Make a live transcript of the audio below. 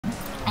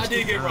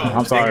did get robbed.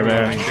 I'm sorry,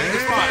 man. It's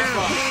fine. It's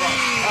fine.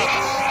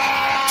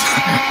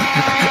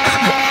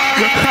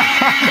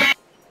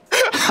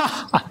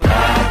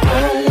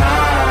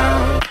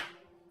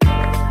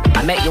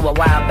 I met you a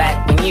while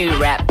back when you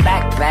rap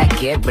back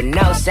kid with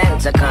no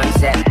sense of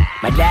concept.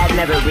 My dad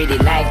never really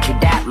liked you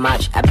that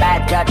much. A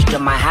bad touch to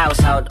my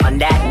household on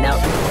that note.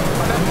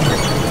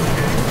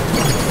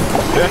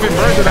 Happy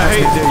birthday, I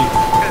hate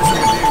you.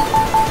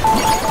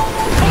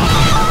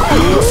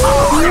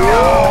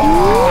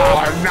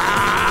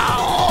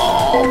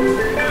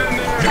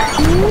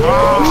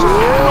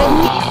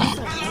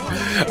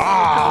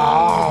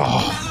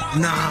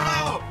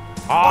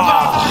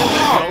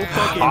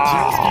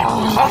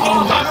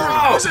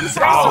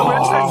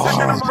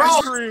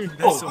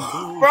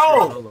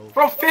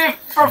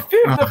 From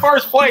fifth to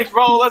first place,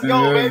 bro. Let's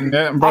go, baby.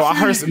 Yeah, bro, I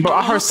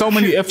heard so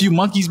many FU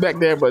monkeys back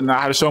there, but now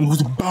I had to show them who's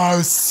the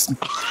boss.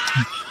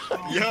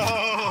 Yo.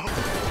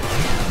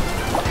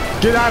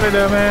 Get out of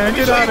there, man.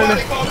 Get out of there.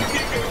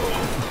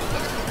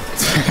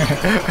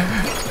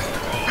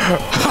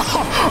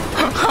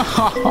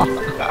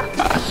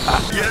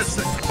 Yes.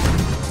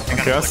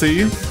 Okay, I see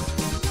you.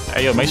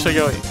 Hey, yo, make sure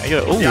yo, ooh,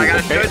 yeah, I got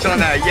a stretch on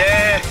that,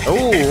 yeah.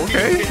 Oh,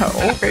 okay.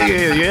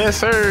 Okay, yes,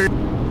 sir.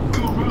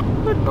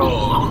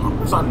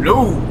 Oh, something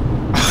new.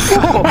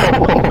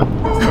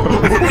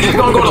 He's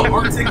gonna go to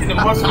Arctic in the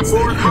mushroom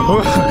sword,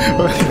 bro.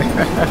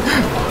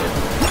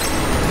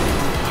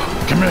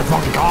 Come here,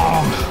 Funky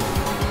Kong.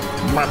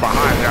 I'm right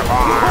behind you,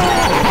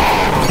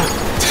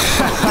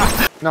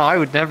 boy. No, I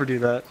would never do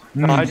that.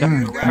 No, I'd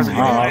never do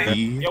that.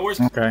 Yo, where's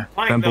Okay.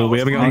 Temple, we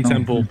haven't got any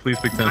Temple. Please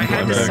pick Temple. I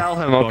had to sell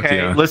him, Fuck okay?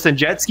 yeah. Listen,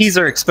 jet skis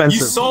are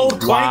expensive. You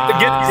sold Clank to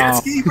get jet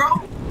ski,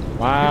 bro?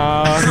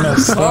 Wow,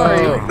 that's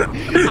Sorry.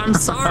 I'm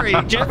sorry.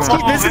 Jet ski,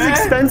 this is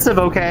expensive,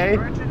 okay?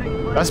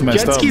 That's messed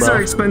Jet up, skis bro.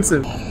 are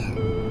expensive.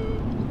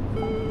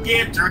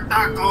 Get your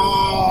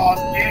tacos!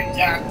 Get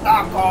your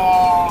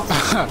tacos!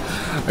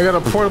 I got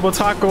a portable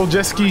taco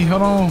jet ski.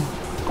 Hold on.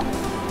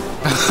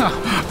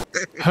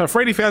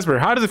 Freddy Fazbear,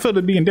 how does it feel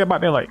to be in Dead by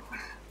Daylight?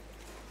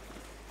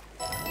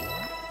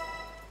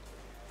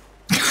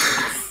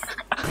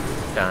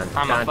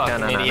 I'm a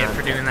fucking idiot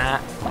for doing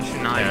that. I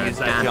should not have used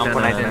that jump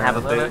when I didn't have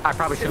a boot. I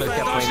probably should have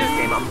kept playing this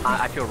game.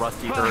 I feel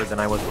rustier than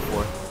I was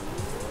before.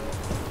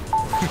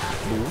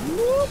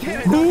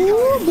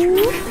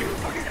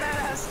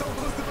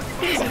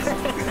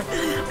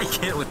 I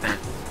can't with that.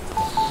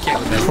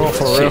 Oh,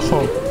 for real?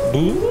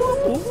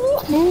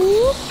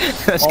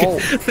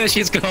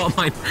 She's gonna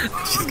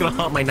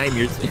haunt my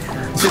nightmares.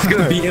 She's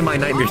gonna be in my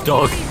nightmares,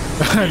 dog.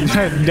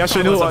 That's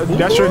your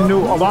new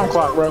alarm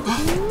clock, bro.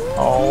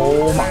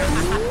 Oh my.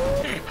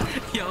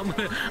 Yo,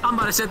 I'm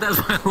about to set that as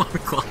my alarm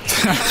clock.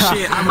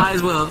 Shit, I might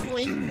as well.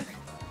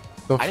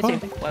 The I fuck?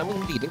 didn't say why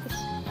wouldn't you do this?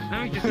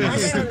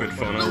 Stupid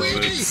phone, I love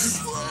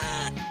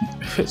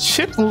it.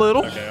 Shit,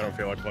 little. Okay, I don't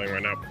feel like playing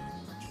right now.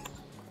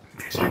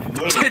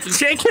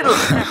 Chicken.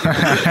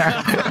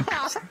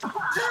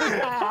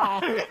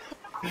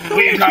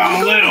 We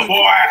got a little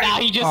boy! Now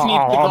he just needs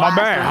the Oh, my glass.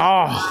 bad.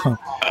 Oh,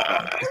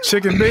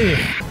 chicken B.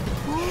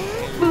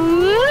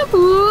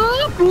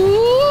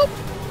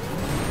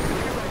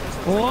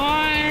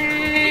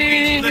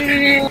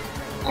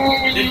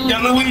 The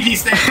Luigi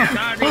stand.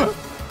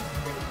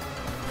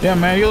 Yeah,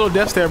 man, you a little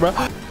death stare, bro.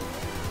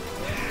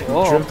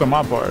 Drift on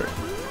my part.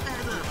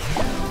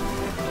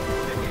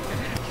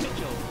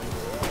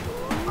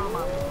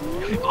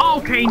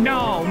 Okay,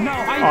 no,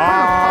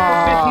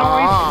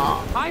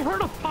 I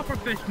heard a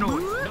pufferfish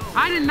noise.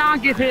 I did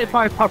not get hit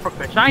by a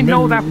pufferfish. I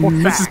know that for a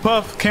Mrs. fact.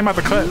 Puff came out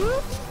the cut.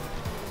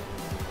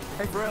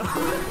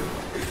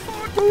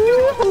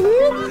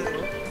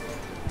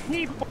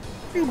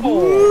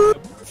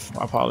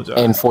 I apologize.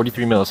 In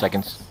 43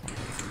 milliseconds.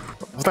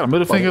 Was that a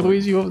middle finger,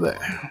 Luigi? What was that?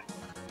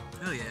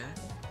 Hell yeah.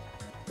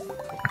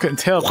 I couldn't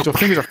tell, but your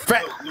fingers are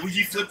fat.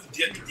 Luigi flipped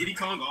Diddy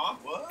Kong off?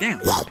 What? Damn.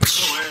 No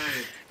way.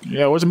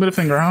 Yeah, where's the middle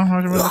finger, huh?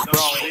 Where's your middle? No,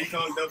 Diddy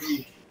Kong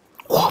W.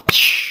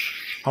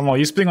 Hold on,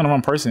 you speaking on the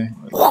wrong person.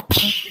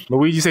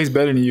 Luigi says he's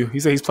better than you. He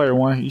said he's player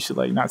one. You should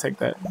like not take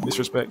that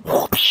disrespect.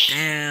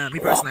 Damn, me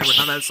personally, I would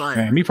not that side.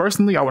 Man, me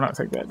personally, I would not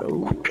take that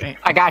though. Damn.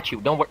 I got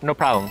you. Don't worry, no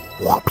problem.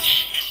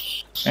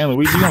 And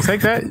Luigi, you gonna take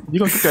that? You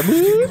gonna take that?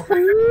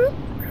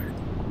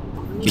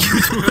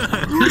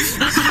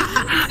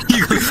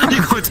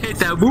 You gonna take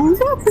that? Woo?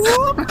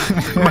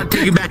 I'm gonna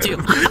take it back to you.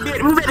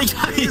 We're ready,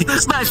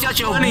 guys. Smash, got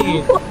your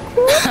money.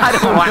 I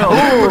don't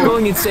know. We're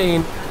going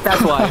insane.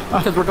 That's why.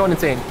 Because we're going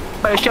insane.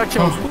 But shut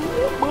your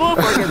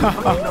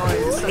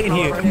in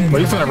here.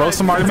 But you finna roast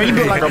somebody? Man, you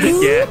look like a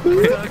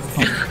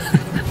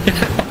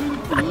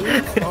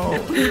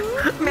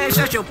Man,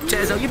 shut your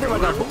chest. You've been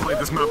like a Played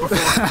this map before.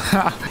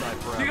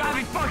 You gotta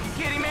be fucking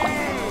kidding me!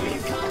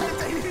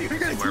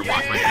 Where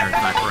watch my parents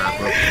back for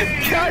Apple.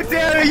 God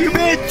damn it, you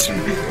bitch!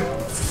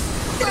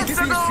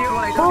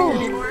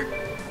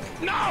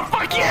 No,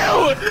 fuck you!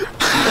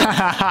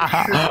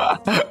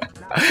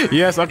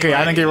 Yes, okay,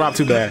 I didn't get robbed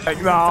too bad.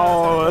 Like,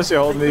 no, that shit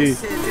hold me.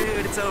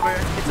 Dude, it's over.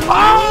 It's over.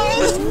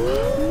 Oh!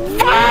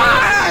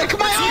 Fuck!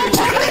 My arm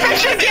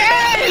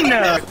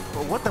again!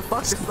 What What the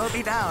fuck? Just slow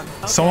me down.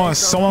 Okay,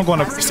 Someone's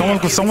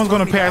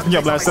gonna pass me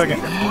up last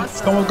second.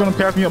 Someone's gonna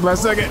pass me up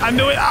last second. I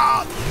knew it.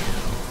 Ah!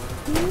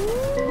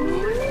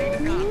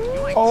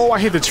 Oh, I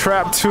hit the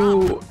trap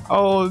too.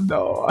 Oh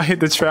no, I hit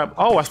the trap.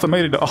 Oh, I still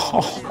made it.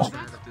 Oh,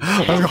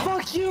 let's go.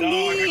 Fuck you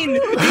mean?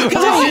 You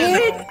got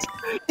hit.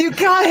 You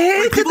got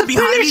hit. People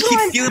behind me keep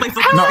stealing my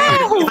fucking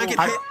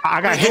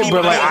I got hit,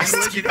 but like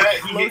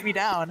slowed me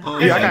down.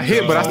 yeah, I got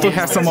hit, but I still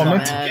had some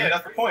momentum. Yeah,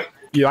 that's the point.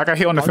 Yeah, I got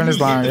hit on the finish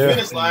line. Yeah.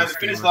 Finish line is the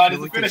finish line is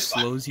the finish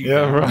line.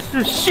 Yeah, bro.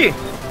 Shit.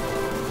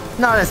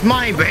 No, that's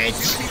mine,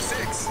 bitch.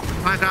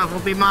 My God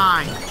will be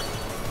mine.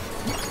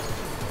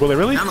 Will it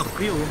really? I'm a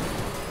few.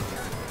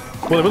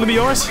 Will it really be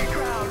yours?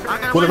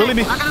 Will it really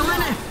be? I gotta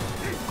win it.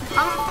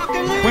 I'm a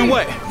fucking win. Win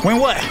what? Win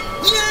what?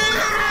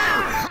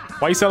 Yeah!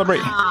 Why you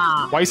celebrating?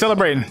 Why you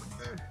celebrating?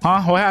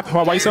 Huh? What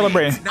happened? Why you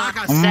celebrating? I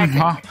got second.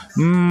 Huh?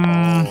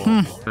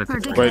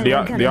 Wait, do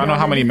y'all know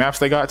how many maps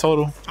they got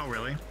total? Oh,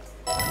 really?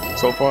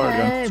 So far,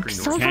 yeah.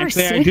 So far, Can't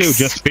say 6. I do.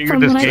 Just figured from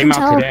this what I game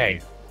can out tell.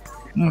 today.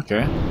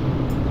 Okay.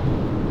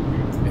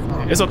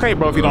 It's okay,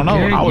 bro, if you don't know.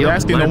 I was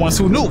asking the ones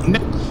who knew.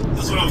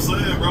 That's what I'm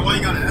saying, bro. Why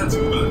you gotta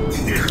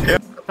answer?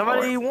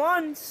 Somebody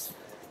wants.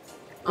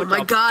 Oh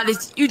my God,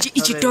 it's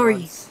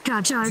Ichitori.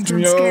 God, I'm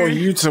Yo, scared.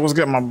 you two, what's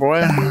good, my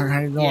boy? How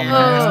you doing,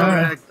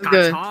 man?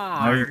 Good.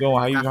 How you doing?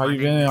 How you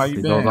been? How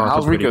you Those been? are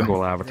How's some pretty Rika?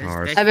 cool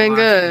avatars. I've been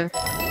good.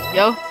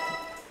 Yo?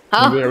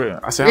 Huh?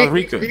 I said, how's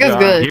Rika? Rika's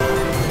good.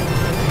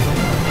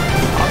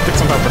 I'll pick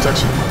some type of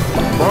protection.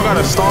 Bro, got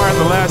a star at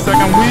the last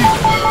second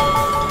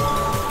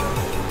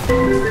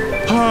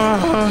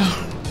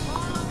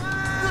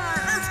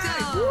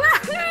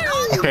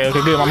Okay,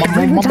 good. My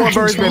boy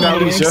Bird's been at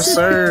least. Yes,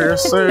 sir.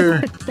 Yes,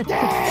 sir.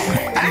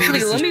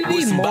 Actually, let me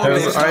be more.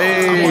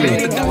 Hey.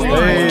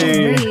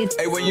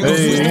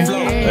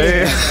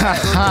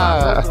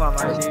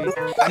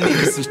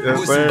 Yes,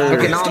 sir.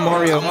 Okay, now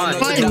Mario.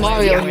 Why is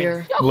Mario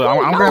here? Look,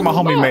 I'm glad my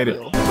homie made it.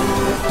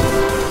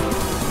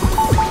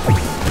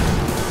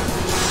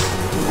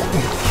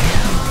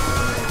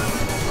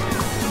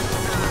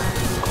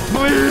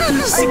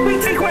 Please.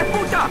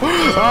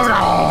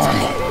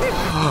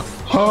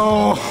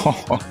 Oh.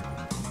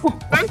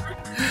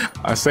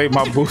 I saved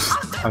my boost.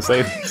 I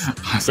saved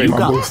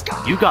my boost.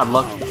 You got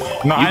lucky.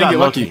 No, I didn't get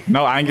lucky.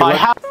 No, I didn't get lucky.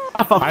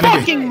 I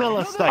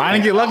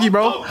didn't get lucky,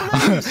 bro.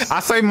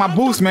 I saved my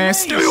boost, man.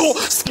 Skill.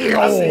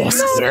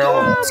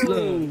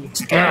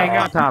 Gang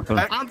on top of.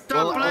 I'm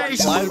top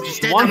place.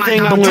 One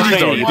thing I'm gonna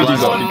say. You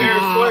want fair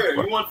and square.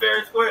 You want fair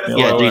and square. That's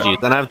Yeah, all right.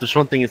 GG. Then I have just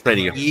one thing to say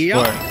to you.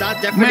 Yep,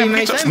 that definitely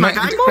makes sense, my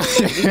guy.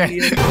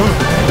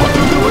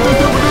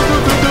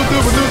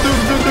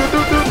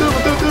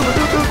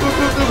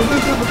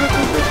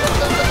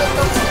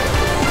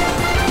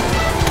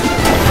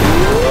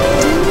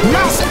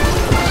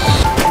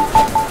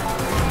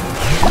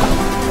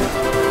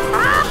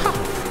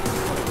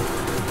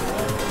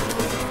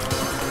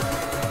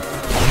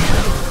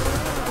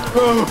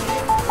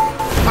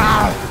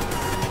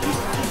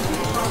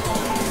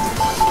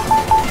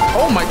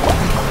 Oh my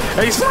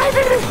God! He's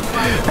sniping me!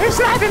 He's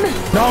sniping me!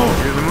 No!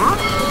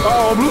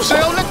 Oh, blue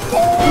shell!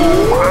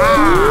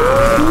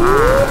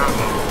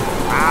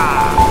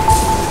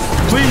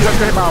 Please, I'm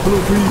getting my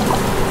blue, please.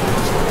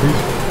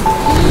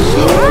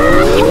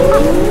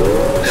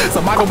 It's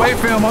a Michael Bay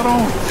film, hold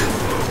on.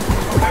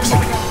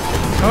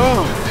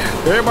 Oh,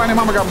 everybody and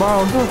mama got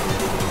bombed.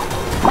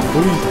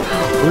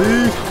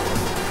 Please.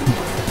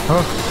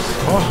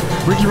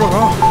 Ricky, give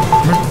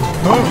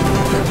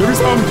me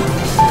some.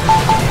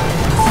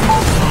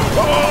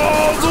 Oh,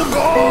 so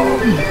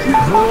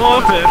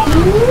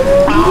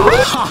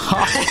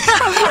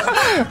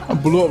I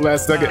blew up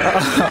last second.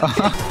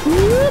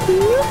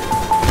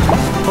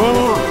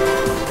 Oh,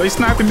 they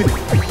sniping me.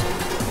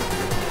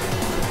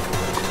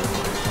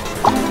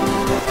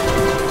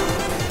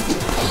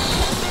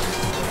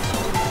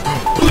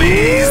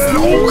 Please,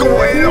 no, come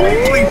away, no,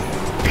 please.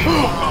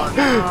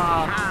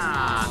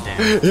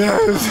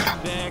 Yes.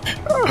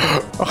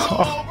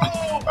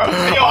 Yo,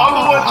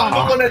 I'm the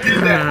one that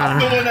did that. I'm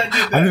the one that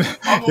did that.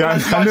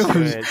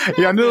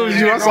 I knew it was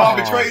you. I Bro, saw. I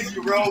betrayed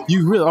you, bro.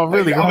 You really, oh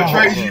really? I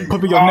betrayed you.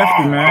 Put me your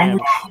nephew, man.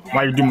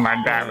 Why you doing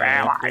like that,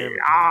 man?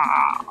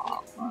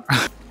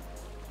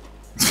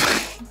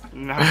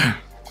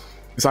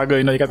 It's all good,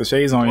 you know. You got the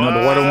shades on. You know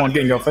the water won't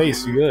get in your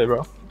face. You good,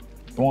 bro?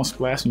 It won't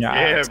splash in your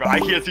eyes. Yeah, bro. I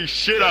can't see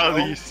shit out of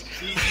these.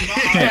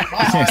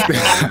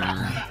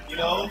 You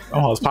know?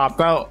 Almost popped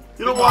out.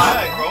 You know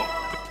why, bro?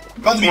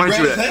 About to be red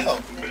as hell.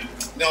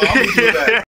 No, I'm gonna do that.